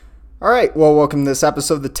All right, well, welcome to this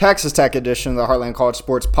episode of the Texas Tech edition of the Heartland College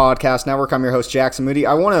Sports Podcast Network. I'm your host, Jackson Moody.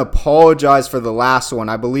 I want to apologize for the last one.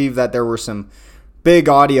 I believe that there were some big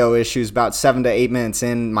audio issues about 7 to 8 minutes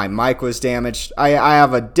in. My mic was damaged. I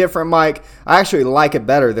have a different mic. I actually like it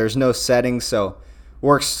better. There's no settings, so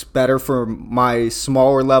works better for my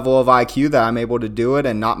smaller level of IQ that I'm able to do it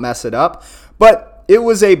and not mess it up. But it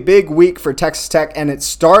was a big week for Texas Tech, and it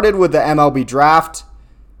started with the MLB draft.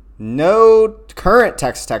 No current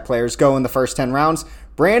Texas Tech players go in the first 10 rounds.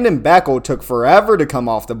 Brandon Beckel took forever to come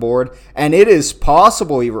off the board, and it is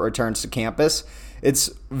possible he returns to campus.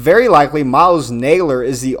 It's very likely Miles Naylor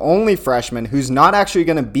is the only freshman who's not actually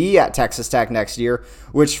going to be at Texas Tech next year,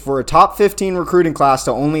 which for a top 15 recruiting class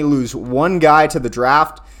to only lose one guy to the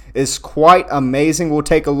draft is quite amazing. We'll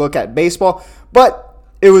take a look at baseball, but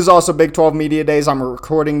it was also Big 12 Media Days. I'm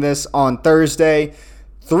recording this on Thursday.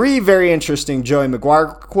 3 very interesting Joey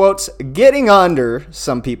McGuire quotes getting under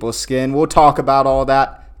some people's skin. We'll talk about all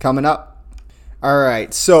that coming up. All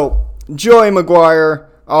right, so Joey McGuire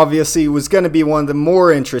obviously was going to be one of the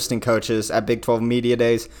more interesting coaches at Big 12 Media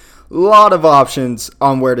Days. A lot of options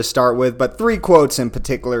on where to start with, but 3 quotes in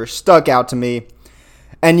particular stuck out to me.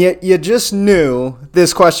 And yet you just knew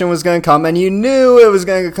this question was going to come, and you knew it was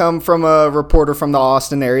going to come from a reporter from the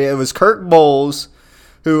Austin area. It was Kirk Bowles,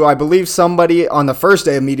 who I believe somebody on the first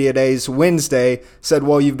day of Media Days, Wednesday, said,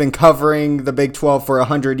 well, you've been covering the Big 12 for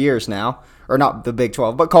 100 years now. Or not the Big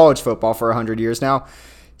 12, but college football for 100 years now.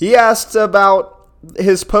 He asked about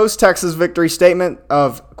his post-Texas victory statement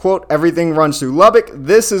of, quote, everything runs through Lubbock.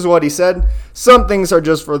 This is what he said. Some things are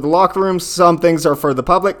just for the locker room. Some things are for the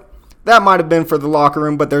public. That might have been for the locker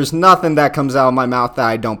room, but there's nothing that comes out of my mouth that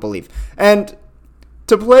I don't believe. And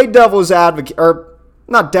to play devil's advocate, or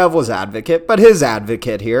not devil's advocate, but his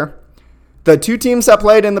advocate here. The 2 teams that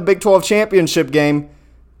played in the Big 12 championship game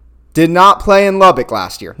did not play in Lubbock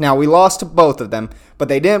last year. Now, we lost to both of them, but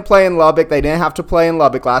they didn't play in Lubbock. They didn't have to play in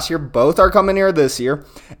Lubbock last year. Both are coming here this year.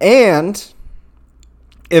 And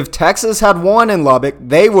if Texas had won in Lubbock,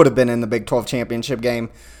 they would have been in the Big 12 championship game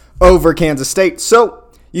over Kansas State. So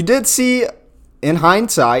you did see, in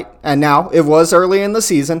hindsight, and now it was early in the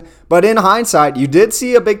season, but in hindsight, you did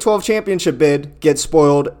see a Big 12 championship bid get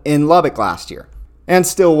spoiled in Lubbock last year. And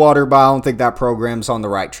Stillwater, but I don't think that program's on the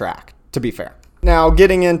right track, to be fair. Now,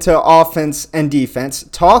 getting into offense and defense,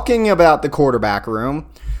 talking about the quarterback room,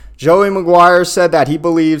 Joey McGuire said that he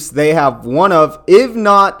believes they have one of, if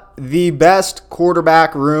not the best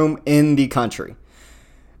quarterback room in the country.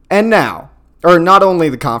 And now, or not only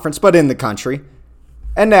the conference, but in the country.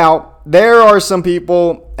 And now, there are some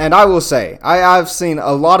people, and I will say, I've seen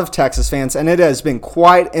a lot of Texas fans, and it has been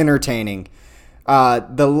quite entertaining,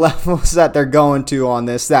 the levels that they're going to on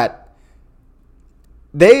this, that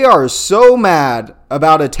they are so mad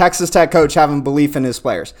about a Texas Tech coach having belief in his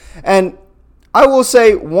players. And I will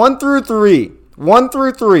say, 1 through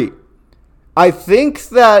 3, I think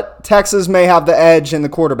that Texas may have the edge in the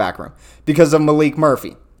quarterback room because of Malik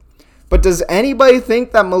Murphy. But does anybody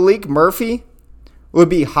think that Malik Murphy would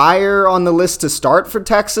be higher on the list to start for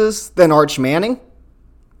Texas than Arch Manning?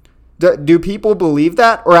 Do people believe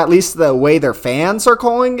that? Or at least the way their fans are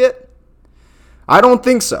calling it? I don't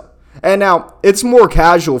think so. And now, it's more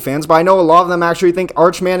casual fans, but I know a lot of them actually think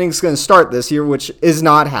Arch Manning's going to start this year, which is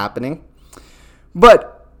not happening.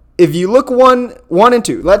 But if you look 1 and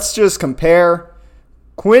 2, let's just compare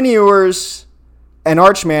Quinn Ewers and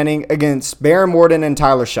Arch Manning against Bear Morton and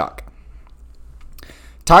Tyler Shuck.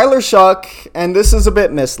 Tyler Shuck, and this is a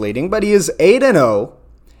bit misleading, but he is 8-0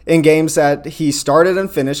 in games that he started and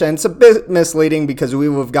finished. And it's a bit misleading because we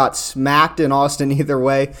would have got smacked in Austin either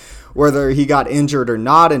way, whether he got injured or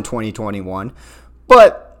not in 2021.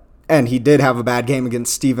 And he did have a bad game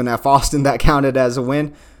against Stephen F. Austin that counted as a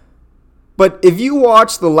win. But if you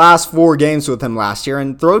watch the last 4 games with him last year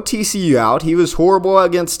and throw TCU out, he was horrible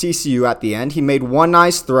against TCU at the end. He made one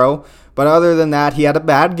nice throw, but other than that, he had a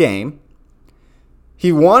bad game.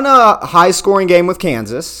 He won a high-scoring game with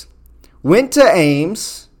Kansas, went to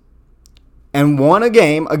Ames, and won a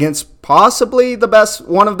game against possibly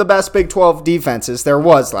one of the best Big 12 defenses there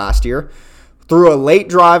was last year, through a late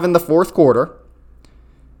drive in the 4th quarter.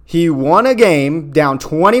 He won a game down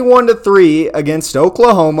 21-3 against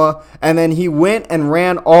Oklahoma, and then he went and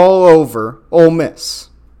ran all over Ole Miss.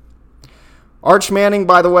 Arch Manning,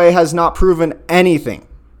 by the way, has not proven anything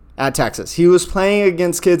at Texas. He was playing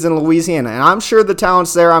against kids in Louisiana, and I'm sure the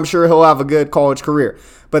talent's there. I'm sure he'll have a good college career.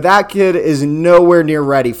 But that kid is nowhere near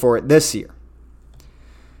ready for it this year.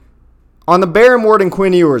 On the Barrymore and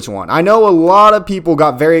Quinn Ewers one, I know a lot of people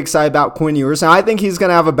got very excited about Quinn Ewers, and I think he's going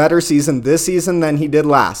to have a better season this season than he did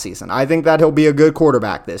last season. I think that he'll be a good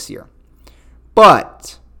quarterback this year.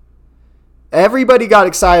 But everybody got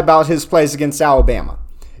excited about his plays against Alabama.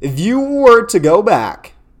 If you were to go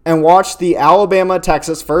back and watch the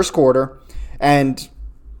Alabama-Texas first quarter and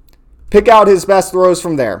pick out his best throws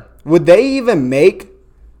from there, would they even make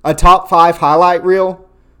a top 5 highlight reel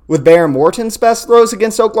with Barron Morton's best throws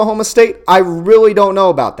against Oklahoma State? I really don't know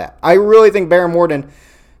about that. I really think Barron Morton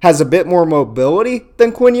has a bit more mobility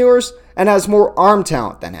than Quinn Ewers and has more arm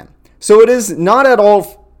talent than him. So it is not at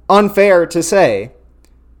all unfair to say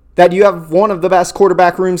that you have one of the best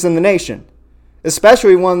quarterback rooms in the nation,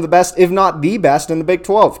 especially one of the best, if not the best, in the Big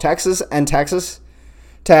 12. Texas and Texas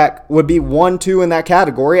Tech would be 1-2 in that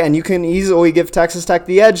category, and you can easily give Texas Tech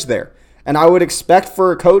the edge there. And I would expect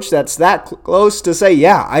for a coach that's that close to say,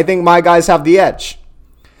 yeah, I think my guys have the edge,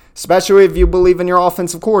 especially if you believe in your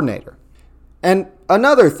offensive coordinator. And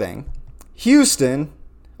another thing, Houston,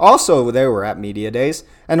 also they were at media days,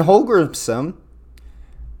 and Holgorsen,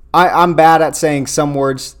 I'm bad at saying some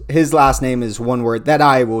words. His last name is one word that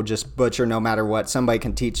I will just butcher no matter what. Somebody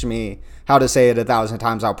can teach me how to say it 1,000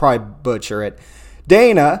 times. I'll probably butcher it.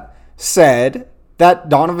 Dana said that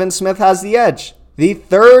Donovan Smith has the edge. The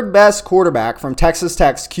third best quarterback from Texas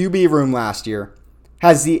Tech's QB room last year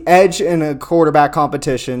has the edge in a quarterback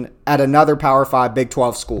competition at another Power 5 Big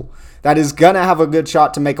 12 school that is going to have a good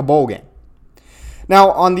shot to make a bowl game.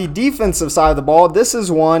 Now, on the defensive side of the ball, this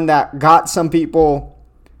is one that got some people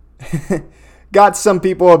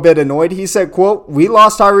a bit annoyed. He said, quote, "We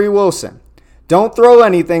lost Tyree Wilson. Don't throw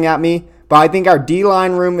anything at me, but I think our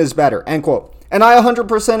D-line room is better," end quote. And I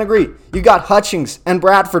 100% agree. You got Hutchings and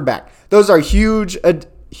Bradford back. Those are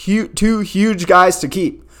two huge guys to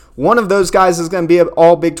keep. One of those guys is going to be an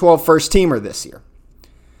all Big 12 first teamer this year.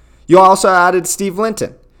 You also added Steve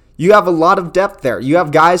Linton. You have a lot of depth there. You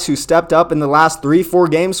have guys who stepped up in the last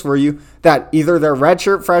 3-4 games for you that either they're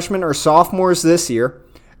redshirt freshmen or sophomores this year,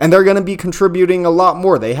 and they're going to be contributing a lot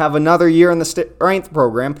more. They have another year in the strength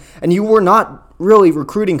program, and you were not really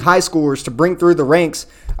recruiting high schoolers to bring through the ranks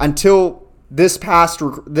until the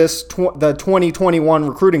 2021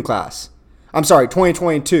 recruiting class. I'm sorry,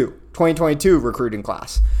 2022 recruiting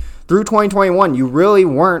class. Through 2021, you really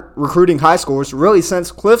weren't recruiting high schoolers really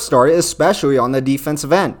since Cliff started, especially on the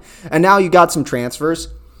defensive end. And now you got some transfers.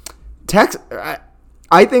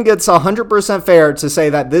 I think it's 100% fair to say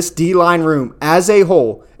that this D-line room as a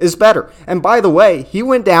whole is better. And by the way, he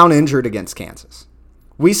went down injured against Kansas.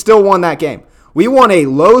 We still won that game. We won a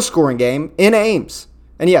low-scoring game in Ames.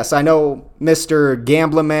 And yes, I know Mr.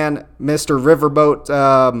 Gambling Man, Mr.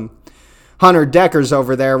 Riverboat, Hunter Deckers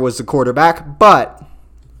over there was the quarterback, but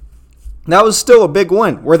that was still a big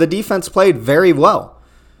win where the defense played very well.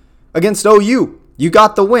 Against OU, you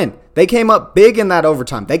got the win. They came up big in that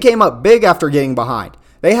overtime. They came up big after getting behind.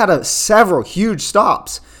 They had several huge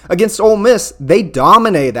stops. Against Ole Miss, they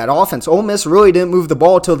dominated that offense. Ole Miss really didn't move the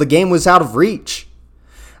ball until the game was out of reach.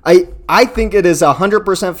 I think it is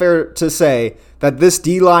 100% fair to say that this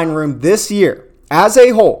D-line room this year, as a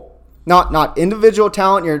whole, not individual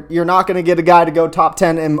talent, you're not going to get a guy to go top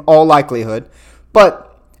 10 in all likelihood,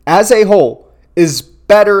 but as a whole is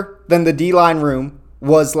better than the D-line room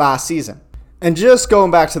was last season. And just going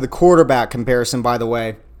back to the quarterback comparison, by the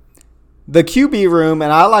way, the QB room,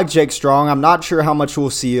 and I like Jake Strong. I'm not sure how much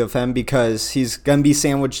we'll see of him because he's going to be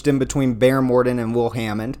sandwiched in between Barron Morton and Will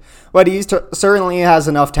Hammond. But he certainly has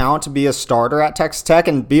enough talent to be a starter at Texas Tech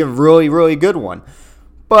and be a really, really good one.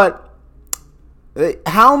 But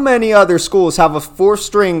how many other schools have a fourth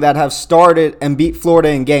string that have started and beat Florida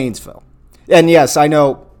in Gainesville? And yes, I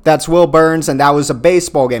know that's Will Burns, and that was a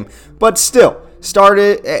baseball game. But still,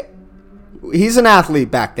 he's an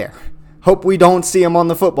athlete back there. Hope we don't see him on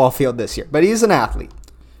the football field this year, but he's an athlete.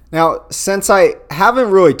 Now, since I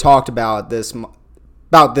haven't really talked about this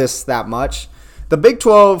that much, the Big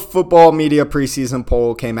 12 football media preseason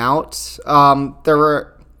poll came out. There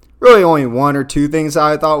were really only one or two things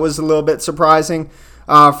I thought was a little bit surprising.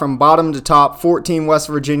 From bottom to top, 14 West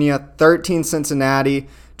Virginia, 13 Cincinnati,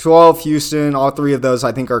 12 Houston. All three of those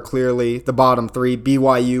I think are clearly the bottom three.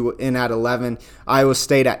 BYU in at 11, Iowa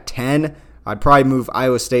State at 10. I'd probably move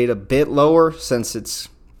Iowa State a bit lower since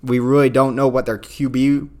we really don't know what their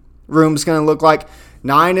QB room's going to look like.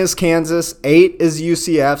 9 is Kansas, 8 is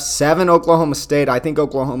UCF, 7 Oklahoma State. I think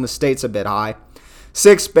Oklahoma State's a bit high.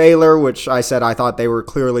 6 Baylor, which I said I thought they were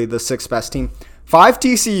clearly the 6th best team. 5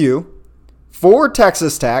 TCU, 4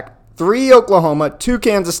 Texas Tech, 3 Oklahoma, 2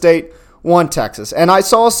 Kansas State, 1 Texas. And I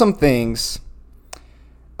saw some things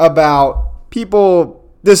about people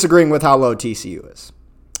disagreeing with how low TCU is,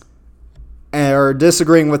 or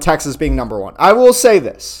disagreeing with Texas being number 1. I will say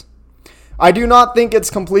this. I do not think it's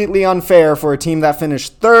completely unfair for a team that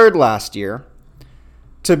finished 3rd last year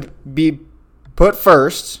to be put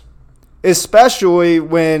first especially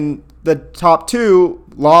when the top two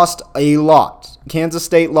lost a lot. Kansas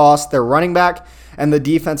State lost their running back and the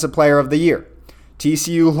defensive player of the year.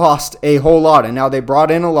 TCU lost a whole lot, and now they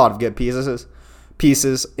brought in a lot of good pieces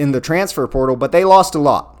in the transfer portal, but they lost a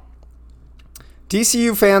lot.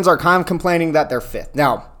 TCU fans are kind of complaining that they're fifth.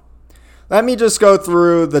 Now, let me just go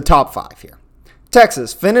through the top five here.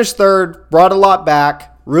 Texas finished third, brought a lot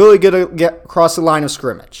back, really good to get across the line of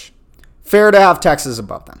scrimmage. Fair to have Texas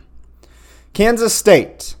above them. Kansas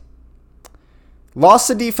State lost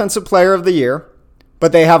the defensive player of the year,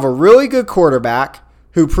 but they have a really good quarterback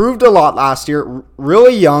who proved a lot last year,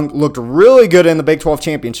 really young, looked really good in the Big 12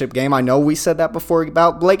 championship game. I know we said that before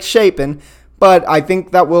about Blake Shapen, but I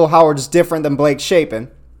think that Will Howard is different than Blake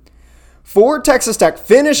Shapen. Texas Tech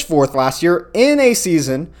finished fourth last year in a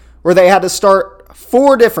season where they had to start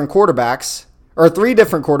three different quarterbacks,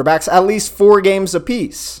 at least 4 games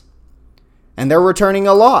apiece. And they're returning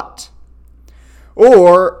a lot.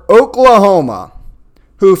 Or Oklahoma,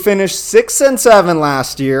 who finished 6-7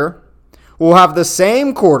 last year, will have the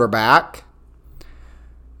same quarterback,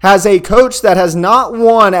 has a coach that has not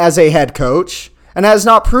won as a head coach, and has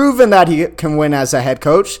not proven that he can win as a head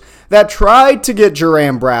coach, that tried to get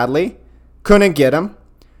Jerram Bradley, couldn't get him,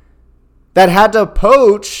 that had to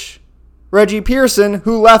poach Reggie Pearson,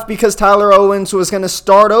 who left because Tyler Owens was going to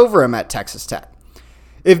start over him at Texas Tech.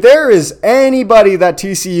 If there is anybody that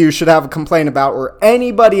TCU should have a complaint about, or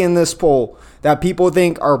anybody in this poll that people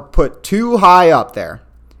think are put too high up there,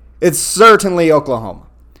 it's certainly Oklahoma.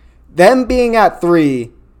 Them being at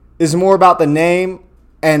 3 is more about the name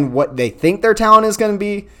and what they think their talent is going to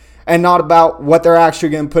be, and not about what they're actually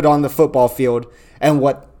going to put on the football field and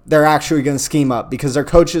what they're actually going to scheme up, because their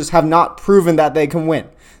coaches have not proven that they can win.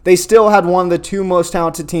 They still had one of the 2 most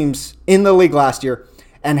talented teams in the league last year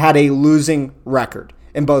and had a losing record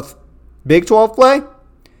in both Big 12 play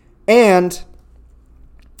and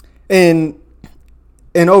in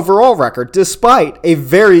an overall record, despite a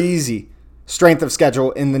very easy strength of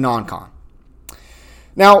schedule in the non-con.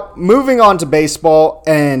 Now, moving on to baseball,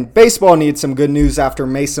 and baseball needs some good news after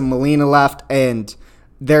Mason Molina left, and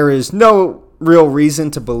there is no real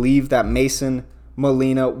reason to believe that Mason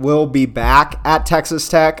Molina will be back at Texas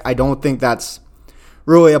Tech. I don't think that's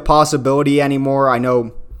really a possibility anymore. I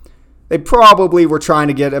know they probably were trying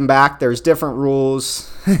to get him back. There's different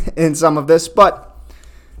rules in some of this, but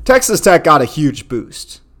Texas Tech got a huge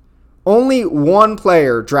boost. Only one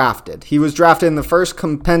player drafted. He was drafted in the first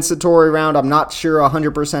compensatory round. I'm not sure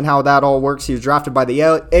 100% how that all works. He was drafted by the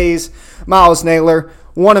A's. Miles Naylor,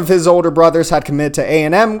 one of his older brothers, had committed to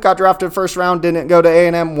A&M, got drafted first round, didn't go to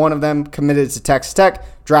A&M. One of them committed to Texas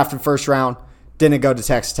Tech, drafted first round, didn't go to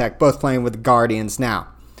Texas Tech, both playing with the Guardians now.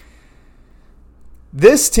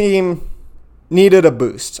 This team needed a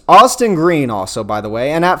boost. Austin Green also, by the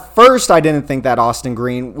way. And at first, I didn't think that Austin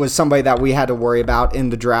Green was somebody that we had to worry about in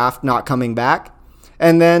the draft not coming back.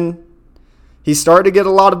 And then he started to get a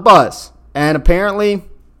lot of buzz. And apparently,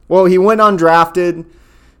 well, he went undrafted.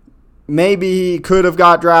 Maybe he could have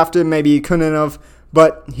got drafted. Maybe he couldn't have.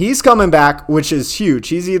 But he's coming back, which is huge.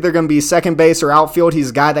 He's either going to be second base or outfield.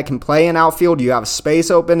 He's a guy that can play in outfield. You have space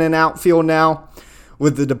open in outfield now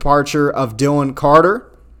with the departure of Dylan Carter.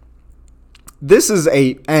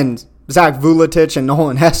 And Zach Vuletich and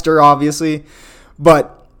Nolan Hester, obviously.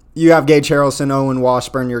 But you have Gage Harrelson, Owen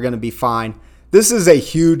Washburn, you're going to be fine. This is a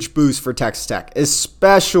huge boost for Texas Tech,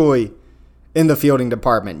 especially in the fielding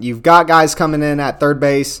department. You've got guys coming in at third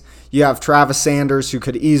base. You have Travis Sanders, who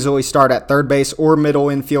could easily start at third base or middle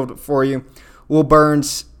infield for you. Will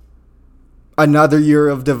Burns, another year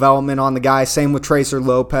of development on the guy. Same with Tracer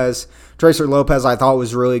Lopez. Tracer Lopez, I thought,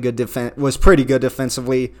 was really good. Was pretty good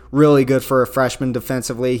defensively. Really good for a freshman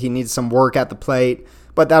defensively. He needs some work at the plate,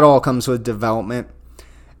 but that all comes with development.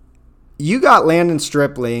 You got Landon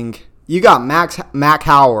Stripling. You got Mac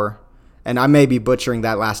Hauer, and I may be butchering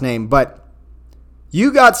that last name, but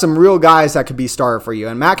you got some real guys that could be started for you.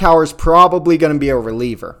 And Mac Hauer is probably going to be a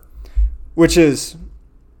reliever, which is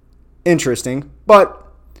interesting, but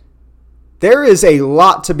there is a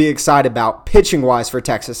lot to be excited about pitching-wise for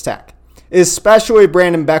Texas Tech, especially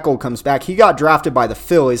Brandon Beckel comes back. He got drafted by the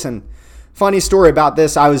Phillies, and funny story about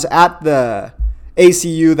this, I was at the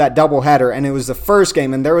ACU, that doubleheader, and it was the first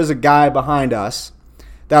game, and there was a guy behind us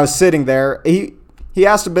that was sitting there. He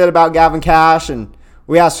asked a bit about Gavin Cash, and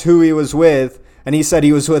we asked who he was with, and he said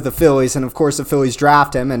he was with the Phillies, and of course the Phillies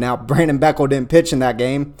draft him, and now Brandon Beckel didn't pitch in that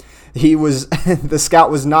game. The scout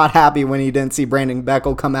was not happy when he didn't see Brandon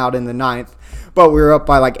Beckel come out in the ninth, but we were up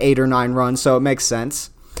by like 8 or 9 runs, so it makes sense.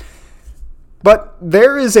 But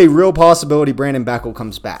there is a real possibility Brandon Beckel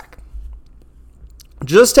comes back.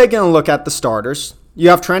 Just taking a look at the starters, you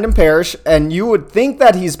have Trenton Parrish, and you would think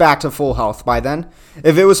that he's back to full health by then.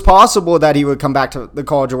 If it was possible that he would come back to the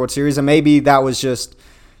College World Series, and maybe that was just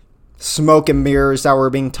smoke and mirrors that were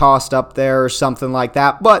being tossed up there or something like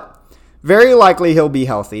that. But very likely he'll be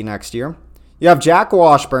healthy next year. You have Jack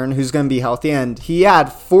Washburn, who's going to be healthy, and he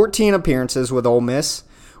had 14 appearances with Ole Miss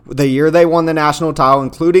the year they won the national title,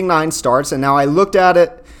 including 9 starts. And now I looked at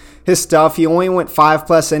it, his stuff. He only went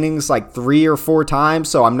 5+ innings like 3 or 4 times,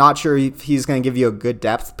 so I'm not sure if he's going to give you a good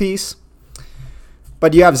depth piece.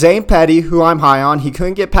 But you have Zane Petty, who I'm high on. He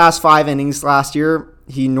couldn't get past 5 innings last year.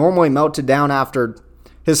 He normally melted down after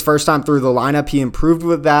his first time through the lineup. He improved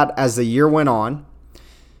with that as the year went on.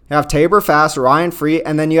 You have Tabor Fast, Ryan Free,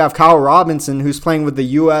 and then you have Kyle Robinson, who's playing with the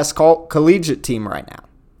U.S. collegiate team right now.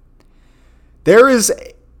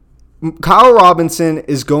 Kyle Robinson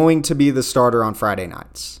is going to be the starter on Friday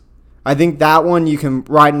nights. I think that one you can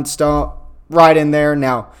write in there.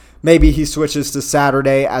 Now, maybe he switches to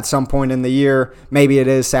Saturday at some point in the year. Maybe it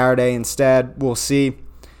is Saturday instead. We'll see.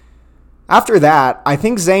 After that, I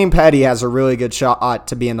think Zane Petty has a really good shot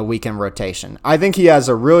to be in the weekend rotation. I think he has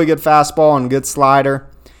a really good fastball and good slider.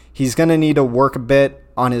 He's going to need to work a bit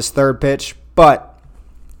on his third pitch, but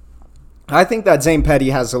I think that Zane Petty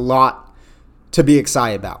has a lot to be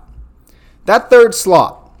excited about. That third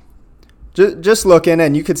slot, just looking,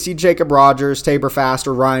 and you could see Jacob Rogers, Tabor Fast,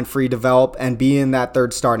 or Ryan Free develop and be in that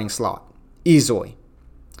third starting slot easily.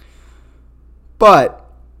 But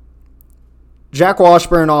Jack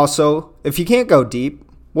Washburn also, if he can't go deep,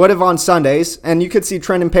 what if on Sundays, and you could see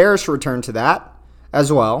Trenton Parrish return to that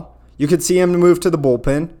as well. You could see him move to the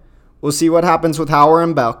bullpen. We'll see what happens with Howard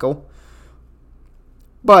and Beckel.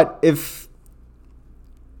 But if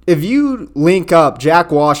you link up Jack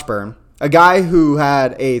Washburn, a guy who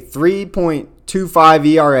had a 3.25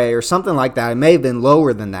 ERA or something like that, it may have been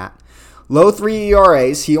lower than that, low 3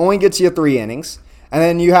 ERAs, he only gets you 3 innings. And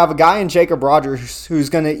then you have a guy in Jacob Rogers who's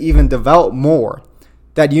going to even develop more,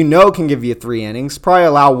 that you know can give you 3 innings, probably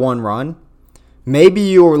allow 1 run. Maybe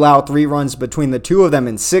you allow 3 runs between the two of them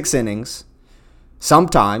in 6 innings.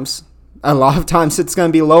 Sometimes. A lot of times it's going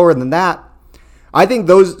to be lower than that. I think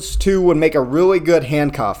those two would make a really good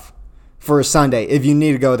handcuff for a Sunday if you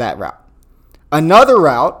need to go that route. Another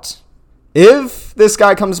route, if this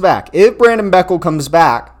guy comes back, if Brandon Beckel comes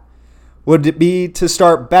back, would be to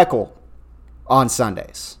start Beckel on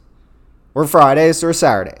Sundays or Fridays or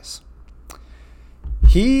Saturdays.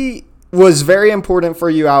 He was very important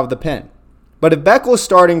for you out of the pen. But if Beckel's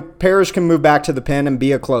starting, Parrish can move back to the pen and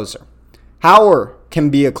be a closer. Howard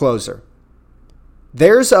can be a closer.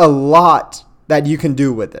 There's a lot that you can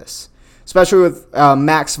do with this, especially with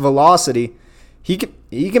max velocity. He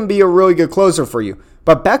can be a really good closer for you.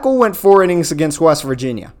 But Beckel went 4 innings against West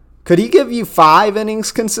Virginia. Could he give you 5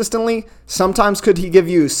 innings consistently? Sometimes could he give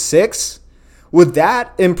you 6? Would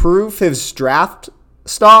that improve his draft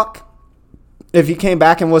stock if he came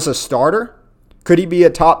back and was a starter? Could he be a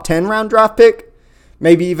top 10 round draft pick?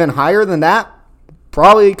 Maybe even higher than that?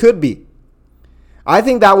 Probably could be. I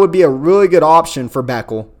think that would be a really good option for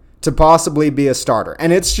Beckel to possibly be a starter.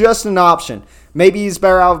 And it's just an option. Maybe he's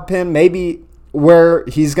better out of the pen. Maybe where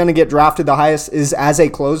he's going to get drafted the highest is as a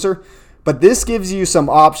closer. But this gives you some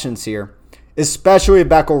options here, especially if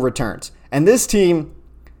Beckel returns. And this team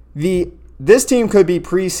could be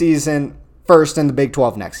preseason first in the Big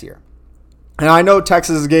 12 next year. And I know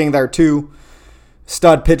Texas is getting their 2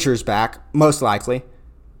 stud pitchers back, most likely.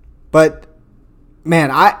 But,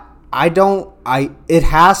 man, it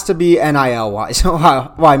has to be NIL-wise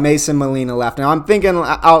why Mason Molina left. Now, I'm thinking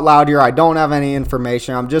out loud here. I don't have any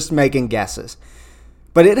information. I'm just making guesses.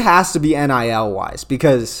 But it has to be NIL-wise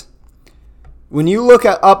because when you look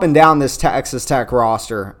at up and down this Texas Tech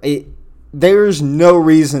roster, there's no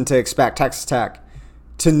reason to expect Texas Tech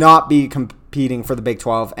to not be competing for the Big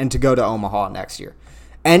 12 and to go to Omaha next year.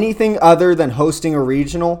 Anything other than hosting a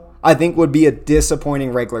regional, I think, would be a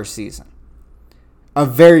disappointing regular season. A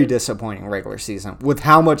very disappointing regular season with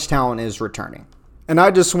how much talent is returning. And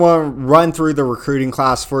I just want to run through the recruiting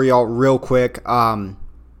class for y'all real quick.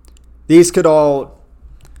 These could all...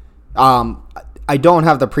 I don't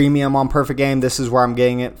have the premium on Perfect Game. This is where I'm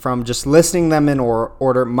getting it from. Just listing them in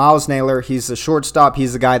order. Miles Naylor, he's the shortstop.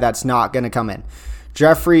 He's the guy that's not going to come in.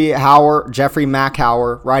 Jeffrey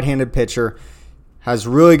Mackhauer, right-handed pitcher, has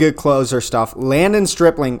really good closer stuff. Landon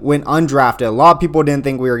Stripling went undrafted. A lot of people didn't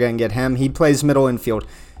think we were going to get him. He plays middle infield.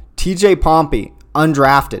 TJ Pompey,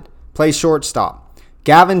 undrafted, plays shortstop.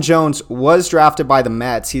 Gavin Jones was drafted by the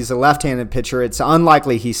Mets. He's a left-handed pitcher. It's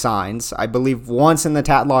unlikely he signs. I believe once in the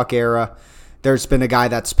Tatlock era, there's been a guy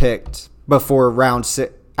that's picked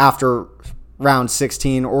after round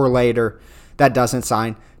 16 or later that doesn't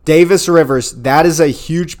sign. Davis Rivers, that is a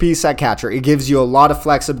huge piece at catcher. It gives you a lot of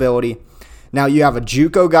flexibility. Now you have a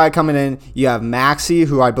JUCO guy coming in. You have Maxey,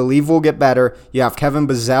 who I believe will get better. You have Kevin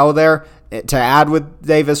Bazell there to add with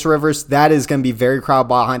Davis Rivers. That is going to be very crowded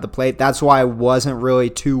behind the plate. That's why I wasn't really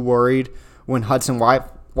too worried when Hudson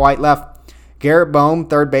White left. Garrett Bohm,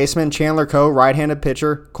 third baseman. Chandler Coe, right-handed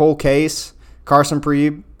pitcher. Cole Case, Carson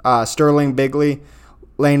Preeb, Sterling Bigley,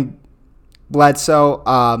 Lane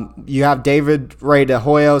Bledsoe. You have David Ray De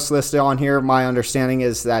Hoyos listed on here. My understanding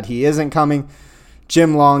is that he isn't coming.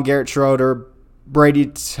 Jim Long, Garrett Schroeder, Brady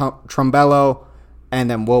Trombello, and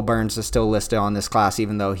then Will Burns is still listed on this class,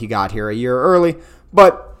 even though he got here a year early.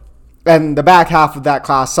 But in the back half of that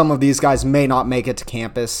class, some of these guys may not make it to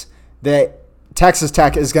campus. Texas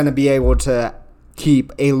Tech is going to be able to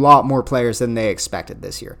keep a lot more players than they expected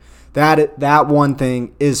this year. That one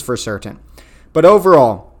thing is for certain. But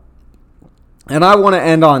overall, and I want to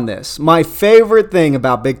end on this, my favorite thing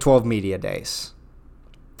about Big 12 Media Days,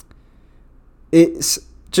 it's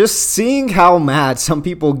just seeing how mad some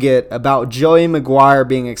people get about Joey McGuire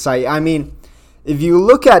being excited. I mean, if you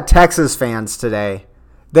look at Texas fans today,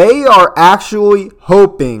 they are actually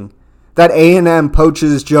hoping that A&M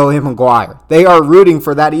poaches Joey McGuire. They are rooting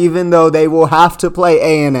for that, even though they will have to play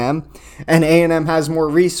A&M, and A&M has more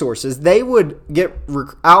resources. They would get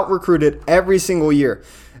out-recruited every single year.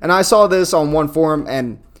 And I saw this on one forum,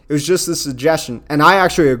 and it was just a suggestion, and I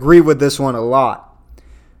actually agree with this one a lot.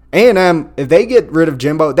 A&M, if they get rid of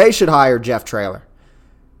Jimbo, they should hire Jeff Traylor.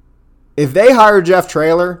 If they hire Jeff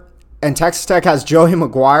Traylor and Texas Tech has Joey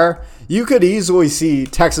McGuire, you could easily see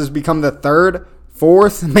Texas become the third,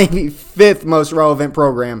 fourth, maybe fifth most relevant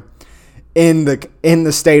program in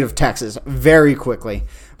the state of Texas very quickly.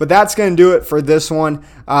 But that's going to do it for this one.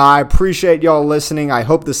 I appreciate y'all listening. I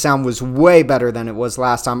hope the sound was way better than it was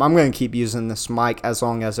last time. I'm going to keep using this mic as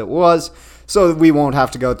long as it was so that we won't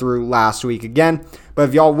have to go through last week again. But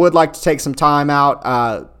if y'all would like to take some time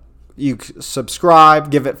out, you subscribe,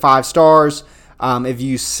 give it 5 stars. If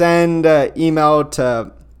you send an email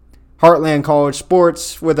to Heartland College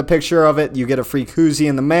Sports with a picture of it, you get a free koozie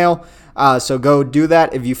in the mail. So go do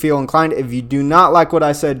that if you feel inclined. If you do not like what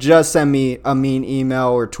I said, just send me a mean email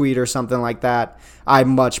or tweet or something like that. I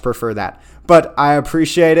much prefer that. But I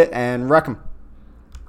appreciate it and wreck 'em.